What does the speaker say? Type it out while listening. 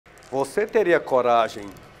Você teria coragem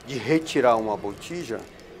de retirar uma botija?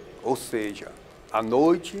 Ou seja, à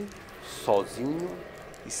noite, sozinho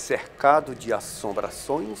e cercado de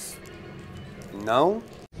assombrações? Não?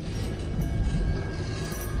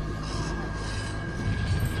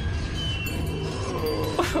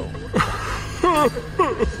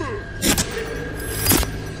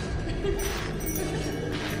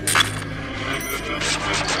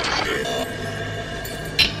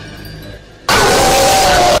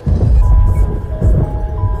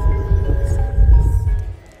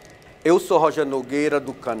 Eu sou Roger Nogueira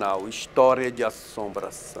do canal História de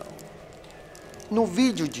Assombração. No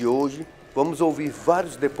vídeo de hoje, vamos ouvir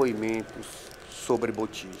vários depoimentos sobre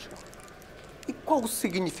Botija. E qual o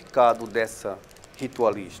significado dessa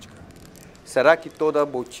ritualística? Será que toda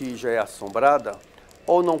Botija é assombrada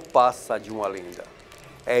ou não passa de uma lenda?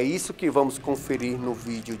 É isso que vamos conferir no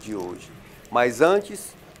vídeo de hoje. Mas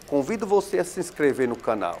antes, convido você a se inscrever no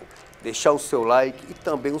canal, deixar o seu like e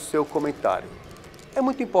também o seu comentário. É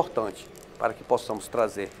muito importante para que possamos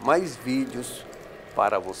trazer mais vídeos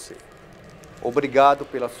para você. Obrigado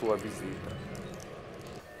pela sua visita.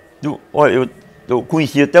 Olha, eu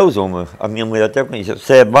conheci até os homens, a minha mulher até conhecia,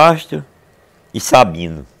 Sebastião e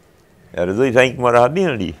Sabino. Eram dois velhos que moravam bem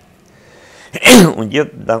ali. Um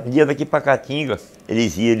dia daqui para Caatinga,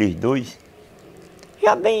 eles iam, eles dois,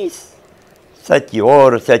 já bem 7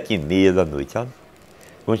 horas, 7h30 da noite, sabe?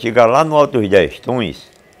 Quando chegar lá no Alto dos Destões,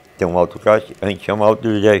 tem um alto que a gente chama Alto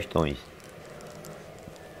dos Destões.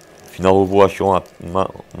 Afinal, o vovô achou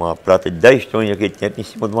uma prata de 10 tons naquele tempo em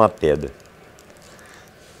cima de uma pedra.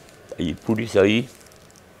 E por isso aí,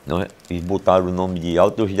 eles botaram o nome de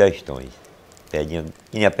Alto dos Destões. Pedrinha,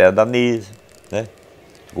 tinha a pedra da mesa, né?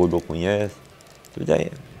 O Godô conhece, tudo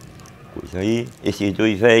aí. Coisa aí, esses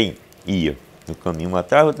dois velhos iam no caminho, um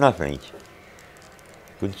atrás, outro na frente.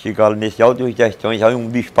 Quando chegaram nesse Alto dos Destões, aí um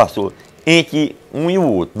bicho passou entre um e o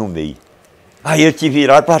outro no meio. Aí eles se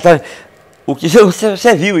viraram para trás. O que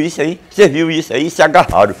você viu isso aí? Você viu isso aí? Se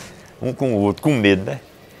agarraram um com o outro, com medo, né?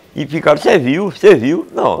 E ficaram, você viu?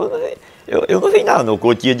 Não, eu não vi nada, não,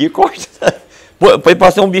 eu tinha de costas. Foi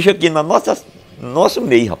passar um bicho aqui no nosso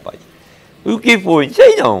meio, rapaz. O que foi? Não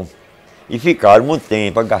sei não. E ficaram muito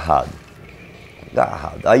tempo agarrados.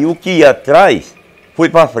 Aí o que ia atrás foi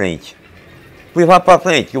para frente. Foi para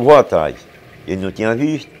frente, que eu vou atrás. Ele não tinha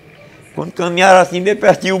visto. Quando caminharam assim, bem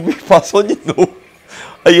pertinho, o bicho passou de novo.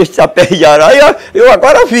 Aí eles se aperrearam. Aí eu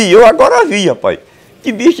agora vi, rapaz.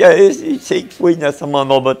 Que bicho é esse? Sei que foi nessa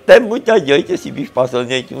manobra até muito adiante, esse bicho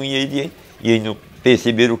passando entre um e ele. E eles não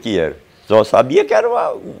perceberam o que era. Só sabia que era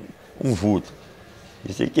um vulto.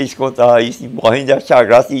 Eu sei que eles contavam isso, morrendo de achar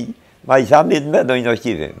graça, mas já medo medonho nós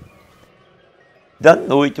tivemos. Da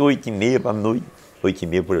noite, 8h30 para noite,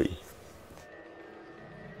 8h30 por aí.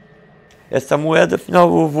 Essa moeda, afinal,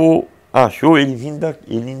 o vovô achou ele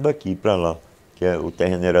indo daqui para lá, que é o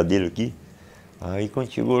terreno era dele aqui. Aí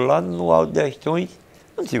quando chegou lá no Alto das Destões,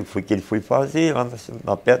 não sei o que foi que ele foi fazer, lá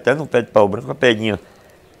até no pé de pau branco, uma pedrinha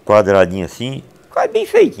quadradinha assim, quase bem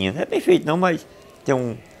feitinha, não é bem feito não, mas tem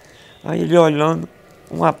um... Aí ele olhando,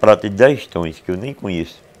 uma prata de 10 tons, que eu nem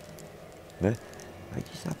conheço, né? Aí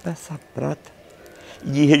disse, rapaz, essa prata,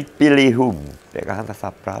 e ele pelejou, pegava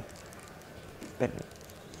nessa prata,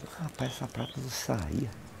 rapaz, essa prata não saía,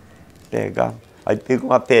 pegava, aí pegou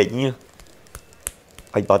uma pedrinha,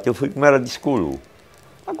 aí bateu, foi como ela descolou.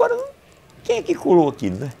 Agora, quem é que colou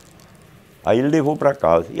aquilo, né? Aí ele levou para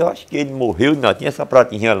casa, e eu acho que ele morreu, ainda tinha essa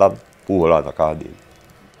pratinha lá, por lá na casa dele.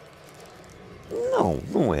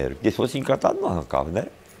 Não era, porque se fosse encantado não arrancava, né?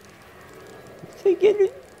 Sei que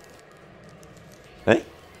ele... Hein?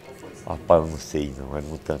 Rapaz, eu não sei não, é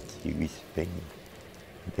muito antigo, isso bem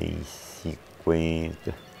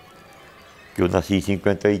 50... Que eu nasci em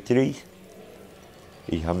 53,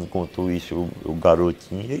 ele já me contou isso, o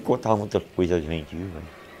garotinho, ele contava muitas coisas a gente, viu, velho?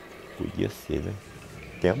 Podia ser, né?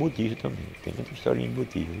 Tem a Botija também, tem muita historinha de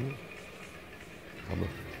Botija, viu?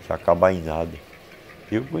 Se acabar em nada.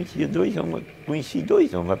 Eu conheci dois homens,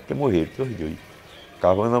 mas porque morreram, todos dois.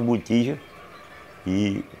 Cavando a Botija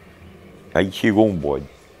e aí chegou um bode.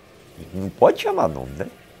 Não pode chamar nome, né?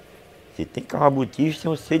 Você tem que cavar a Botija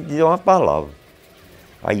sem você dizer uma palavra.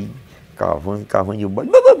 Aí cavando e o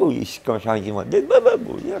bode, escanchava em cima dele,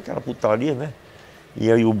 e aquela putaria, né?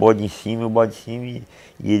 E aí o bode em cima e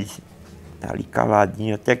eles ali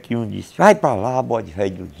caladinho, até que um disse, vai pra lá, bode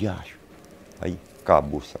velho do diacho. Aí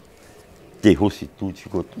acabou, sabe? Enterrou-se tudo,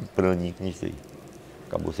 ficou tudo praninho com isso aí.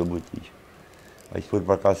 Acabou seu Botija. Aí foram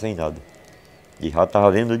pra casa sem nada. E já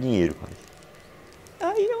tava vendo o dinheiro, quase.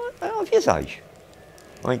 Aí é uma visagem.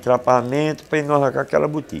 Um entrapamento para não arrancar aquela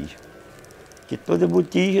Botija. Que toda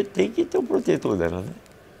Botija tem que ter um protetor dela, né?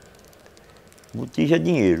 Botija é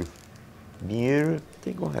dinheiro. Dinheiro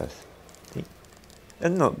tem conversa.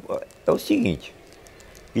 Não, é o seguinte,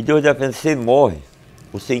 que Deus defende, você morre,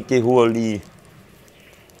 você enterrou ali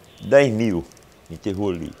 10 mil, enterrou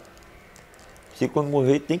ali. Você quando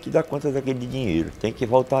morrer tem que dar conta daquele dinheiro, tem que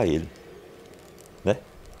voltar ele. Né?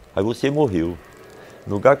 Aí você morreu.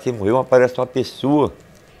 No lugar que você morreu aparece uma pessoa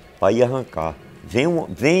para ir arrancar.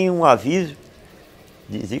 Vem um aviso,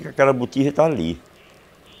 dizer que aquela botija está ali.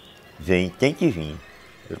 Vem, tem que vir.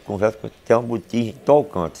 Eu converso com tem uma botija em tal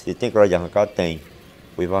canto. Você tem coragem de arrancar? Tem.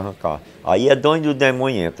 Pois vai arrancar. Aí é de onde o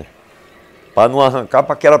demônio entra. Para não arrancar,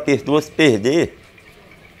 para aquela pessoa se perder,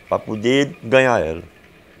 para poder ganhar ela.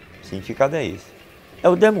 O significado é esse. É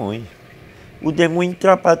o demônio. O demônio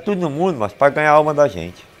atrapalha tudo no mundo, mas para ganhar a alma da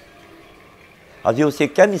gente. Às vezes você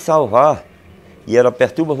quer me salvar e ela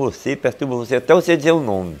perturba você até você dizer o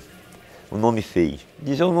nome feio.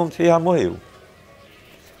 Dizer o nome feio já morreu.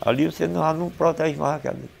 Ali você não protege mais,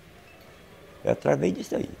 cara. É através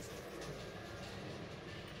disso aí.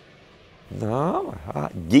 Não,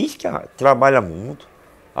 diz que trabalha muito,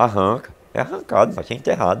 arranca, é arrancado, mas é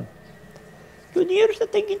enterrado. E o dinheiro você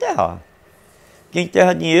tem que enterrar. Quem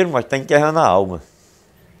enterra dinheiro, mas está enterrando a alma.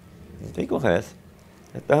 Não tem conversa.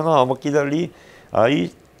 Enterrando a alma, aquilo ali,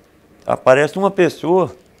 aí aparece uma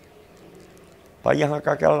pessoa para ir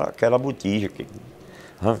arrancar aquela botija,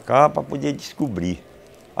 arrancar para poder descobrir.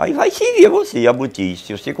 Aí vai servir a você, a botija.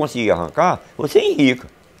 Se você conseguir arrancar, você enrica.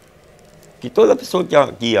 Que toda pessoa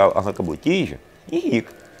que arranca botija,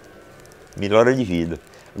 enrica. Melhora de vida.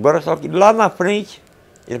 Agora só que lá na frente,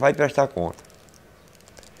 ele vai prestar conta.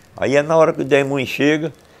 Aí é na hora que o demônio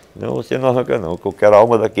chega, não, você não arranca não, que eu quero a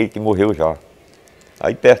alma daquele que morreu já.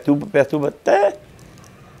 Aí perturba até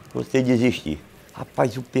você desistir.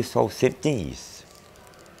 Rapaz, o pessoal sempre tem isso.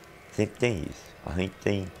 Sempre tem isso. A gente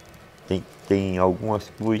tem algumas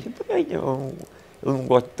coisas. Eu não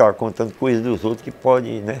gosto de estar contando coisas dos outros que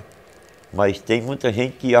pode, né? Mas tem muita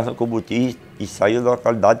gente que arrancou botija e saiu da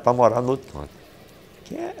localidade para morar no outro canto.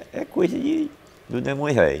 Que é coisa do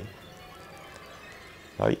demônio velho.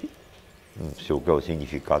 Aí, não sei o que é o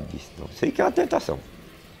significado disso, não. Sei que é uma tentação.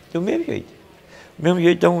 Do mesmo jeito. Do mesmo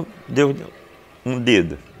jeito é um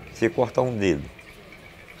dedo. Você cortar um dedo.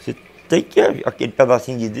 Você tem que, aquele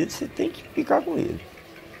pedacinho de dedo, você tem que ficar com ele.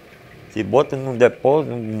 Você bota num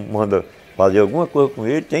depósito, manda fazer alguma coisa com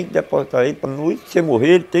ele, tem que depositar ele, para no noite que você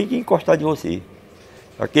morrer, ele tem que encostar de você.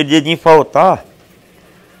 Aquele dedinho faltar,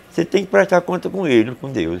 você tem que prestar conta com ele,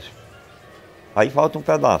 com Deus. Aí falta um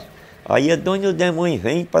pedaço. Aí é de onde o demônio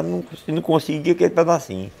vem para não conseguir aquele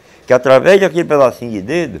pedacinho. Que através daquele pedacinho de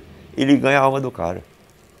dedo, ele ganha a alma do cara.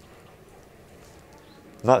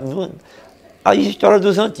 A história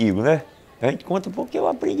dos antigos, né? A gente conta porque eu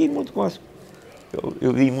aprendi muito com as...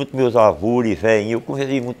 Eu vi muito meus avós, velho, eu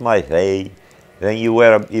conheci muito mais velho.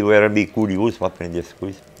 Eu era meio curioso para aprender essas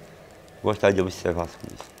coisas. Gostava de observar as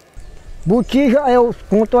coisas. Botija, eu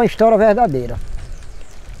conto uma história verdadeira.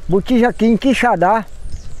 Botija aqui em Quixadá,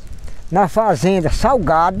 na fazenda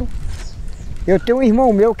Salgado, eu tenho um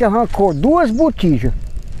irmão meu que arrancou 2 botijas,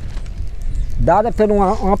 dadas por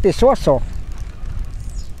uma pessoa só.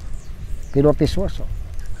 Por uma pessoa só.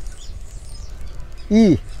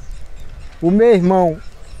 E o meu irmão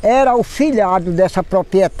era o filhado dessa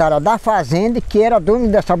proprietária da fazenda, que era dono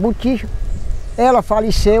dessa botija. Ela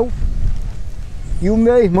faleceu e o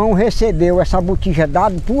meu irmão recebeu essa botija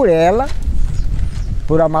dada por ela,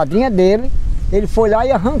 por a madrinha dele. Ele foi lá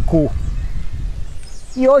e arrancou.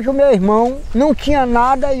 E hoje o meu irmão não tinha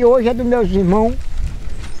nada e hoje é dos meus irmãos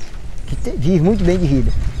que vive muito bem de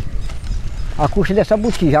vida. A custa dessa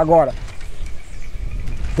botija. Agora,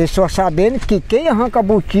 pessoa sabendo que quem arranca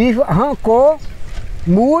botija, arrancou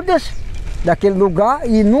mudas daquele lugar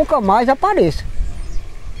e nunca mais apareça.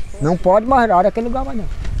 Não pode mais dar daquele lugar mais não.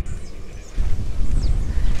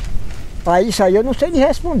 Aí isso aí eu não sei de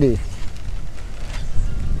responder.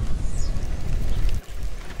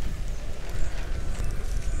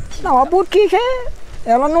 Não, a botija,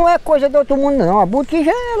 ela não é coisa de outro mundo não. A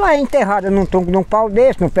botija, ela é enterrada num tronco de um pau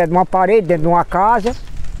desse, no pé de uma parede, dentro de uma casa,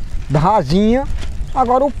 rasinha.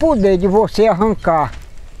 Agora o poder de você arrancar,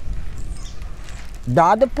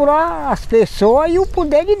 dado por as pessoas e o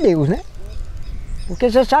poder de Deus, né? Porque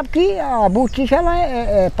você sabe que a botija ela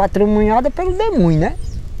é patrimoniada pelo demônio, né?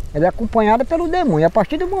 Ela é acompanhada pelo demônio. A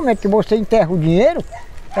partir do momento que você enterra o dinheiro,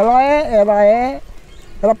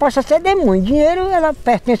 ela passa a ser demônio. Dinheiro, ela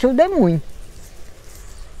pertence ao demônio.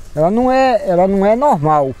 Ela não é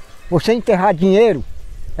normal. Você enterrar dinheiro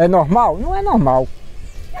é normal? Não é normal.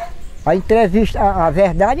 A entrevista, a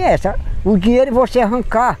verdade é essa. O dinheiro você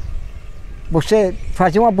arrancar, você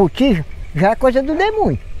fazer uma botija, já é coisa do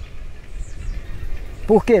demônio.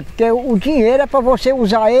 Por quê? Porque o dinheiro é para você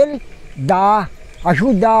usar ele, dar,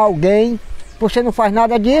 ajudar alguém. Você não faz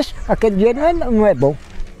nada disso, aquele dinheiro não é bom.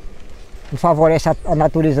 Não favorece a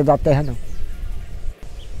natureza da terra, não.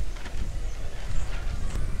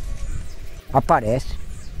 Aparece.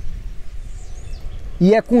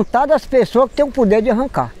 E é contado as pessoas que têm o poder de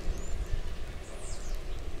arrancar.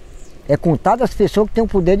 É contado as pessoas que têm o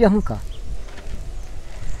poder de arrancar.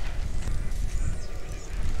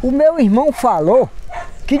 O meu irmão falou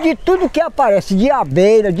que de tudo que aparece, de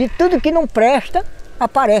abelha, de tudo que não presta,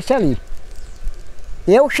 aparece ali.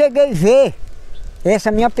 Eu cheguei a ver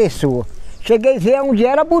essa minha pessoa. Cheguei a ver onde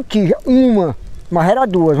era a Botija, mas era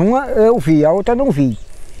duas. Uma eu vi, a outra não vi.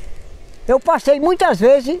 Eu passei muitas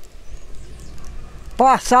vezes,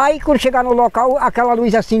 passar e quando chegar no local, aquela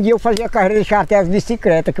luz assim de eu fazia carreira de charter, as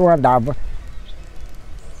bicicletas que eu andava.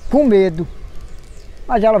 Com medo.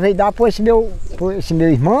 Mas ela veio dar por esse meu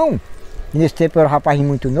irmão, nesse tempo eu era um rapaz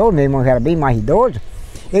muito novo, meu irmão já era bem mais idoso.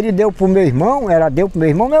 Ele deu pro meu irmão, ela deu pro meu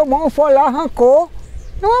irmão foi lá, arrancou,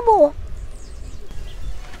 numa boa.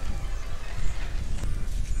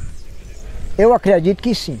 Eu acredito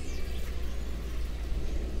que sim.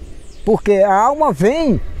 Porque a alma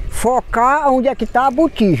vem focar onde é que está a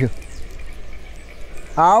botija.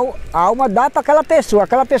 A alma dá para aquela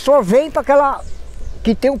pessoa vem para aquela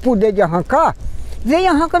que tem o poder de arrancar, vem e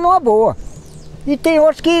arranca numa boa. E tem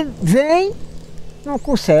outros que vem, não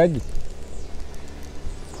consegue.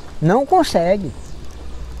 Não consegue.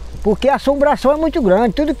 Porque a assombração é muito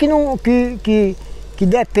grande, tudo que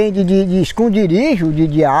depende de esconderijo,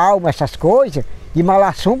 de alma, essas coisas, de mal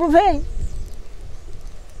assombro, vem.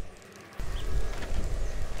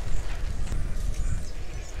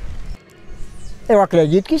 Eu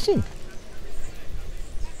acredito que sim.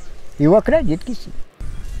 Eu acredito que sim.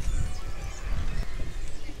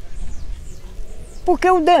 Porque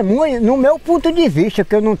o demônio, no meu ponto de vista,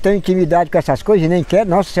 que eu não tenho intimidade com essas coisas, nem quero,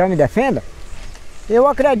 Nossa Senhora me defenda, eu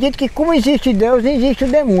acredito que como existe Deus, existe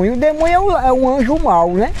o demônio. O demônio é um anjo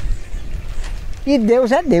mau, né? E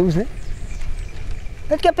Deus é Deus, né?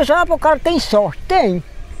 Porque a pessoa, o cara tem sorte. Tem.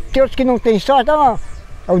 Tem outros que não tem sorte,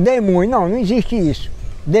 é o demônio. Não, não existe isso.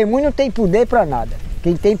 Demônio não tem poder para nada.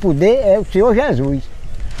 Quem tem poder é o Senhor Jesus.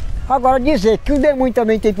 Agora dizer que o demônio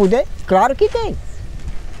também tem poder, claro que tem.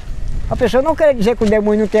 A pessoa não quer dizer que o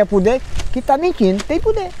demônio não tem poder, que está mentindo, tem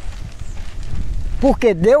poder.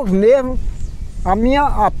 Porque Deus mesmo,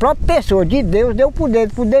 a própria pessoa de Deus deu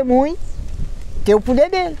poder para o demônio ter o poder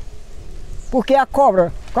dele. Porque a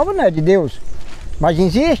cobra não é de Deus, mas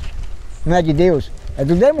existe, não é de Deus, é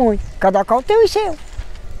do demônio. Cada qual tem os seus.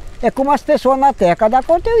 É como as pessoas na terra, cada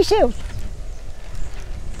qual tem os seus.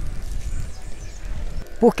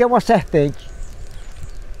 Porque é uma serpente.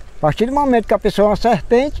 A partir do momento que a pessoa é uma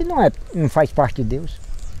serpente, não faz parte de Deus.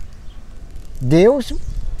 Deus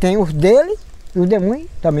tem os dele e o demônio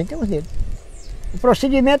também tem os dele. O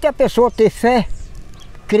procedimento é a pessoa ter fé,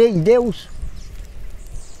 crer em Deus,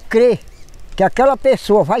 crer que aquela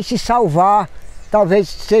pessoa vai se salvar, talvez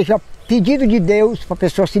seja pedido de Deus para a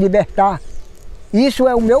pessoa se libertar. Isso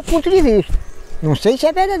é o meu ponto de vista. Não sei se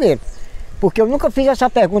é verdadeiro, porque eu nunca fiz essa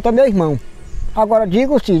pergunta ao meu irmão. Agora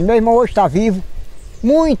digo sim, meu irmão hoje está vivo,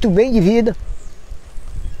 muito bem de vida.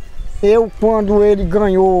 Quando ele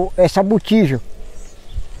ganhou essa botija,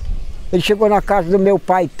 ele chegou na casa do meu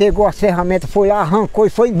pai, pegou as ferramentas, foi lá, arrancou e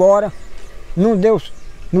foi embora. Não deu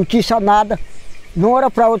notícia nada. De uma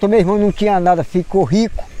hora para outra, meu irmão não tinha nada, ficou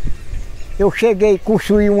rico. Eu cheguei,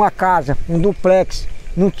 construí uma casa, um duplex,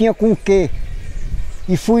 não tinha com o quê.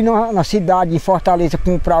 E fui na cidade de Fortaleza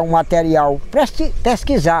comprar um material,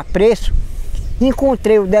 pesquisar preço.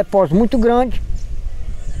 Encontrei um depósito muito grande.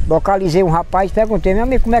 Localizei um rapaz, perguntei, meu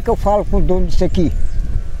amigo, como é que eu falo com o dono disso aqui?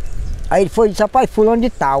 Aí ele foi e disse, rapaz, fulano de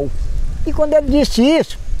tal. E quando ele disse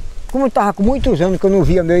isso, como eu estava com muitos anos que eu não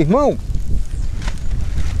via meu irmão,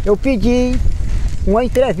 eu pedi uma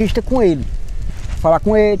entrevista com ele. Falar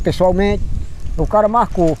com ele pessoalmente, o cara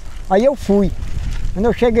marcou. Aí eu fui. Quando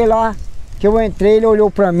eu cheguei lá, que eu entrei, ele olhou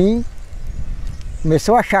para mim,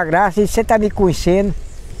 começou a achar graça, e disse, você está me conhecendo?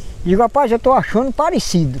 Digo, rapaz, eu estou achando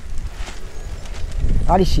parecido.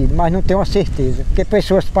 Parecido, mas não tenho uma certeza, porque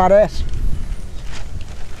pessoas parecem.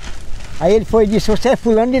 Aí ele foi e disse, você é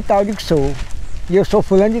fulano de tal? Eu digo, sou. E eu sou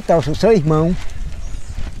fulano de tal, sou seu irmão.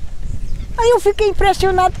 Aí eu fiquei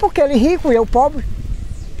impressionado, porque ele rico e eu pobre.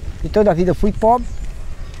 E toda a vida eu fui pobre.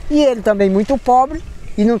 E ele também muito pobre.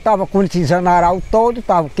 E não estava com esse zanaral todo,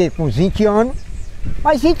 estava o quê? Com uns 20 anos.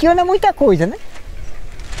 Mas 20 anos é muita coisa, né?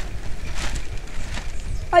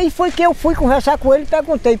 Aí foi que eu fui conversar com ele,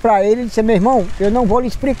 perguntei para ele, ele disse, meu irmão, eu não vou lhe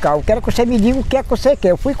explicar, eu quero que você me diga o que é que você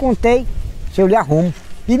quer. Eu fui, contei, se eu lhe arrumo.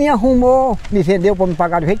 E me arrumou, me vendeu para me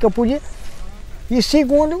pagar do jeito que eu podia. E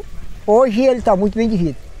segundo, hoje ele está muito bem de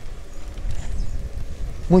vida.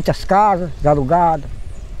 Muitas casas alugadas,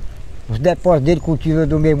 os depósitos dele continuam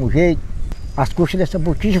do mesmo jeito. As custas dessa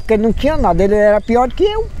Botija, porque ele não tinha nada, ele era pior do que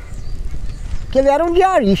eu. Porque ele era um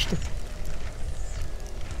diarista.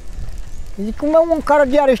 E como um cara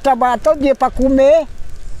diarista trabalha todo dia para comer,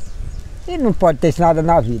 ele não pode ter nada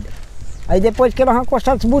na vida. Aí depois que ele arrancou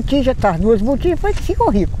essas botijas, as duas botijas, foi que ficou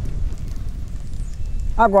rico.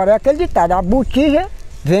 Agora é aquele ditado, a botija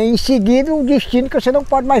vem em seguida o destino que você não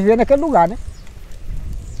pode mais ver naquele lugar, né?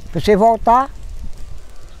 Se você voltar,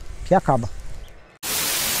 você acaba.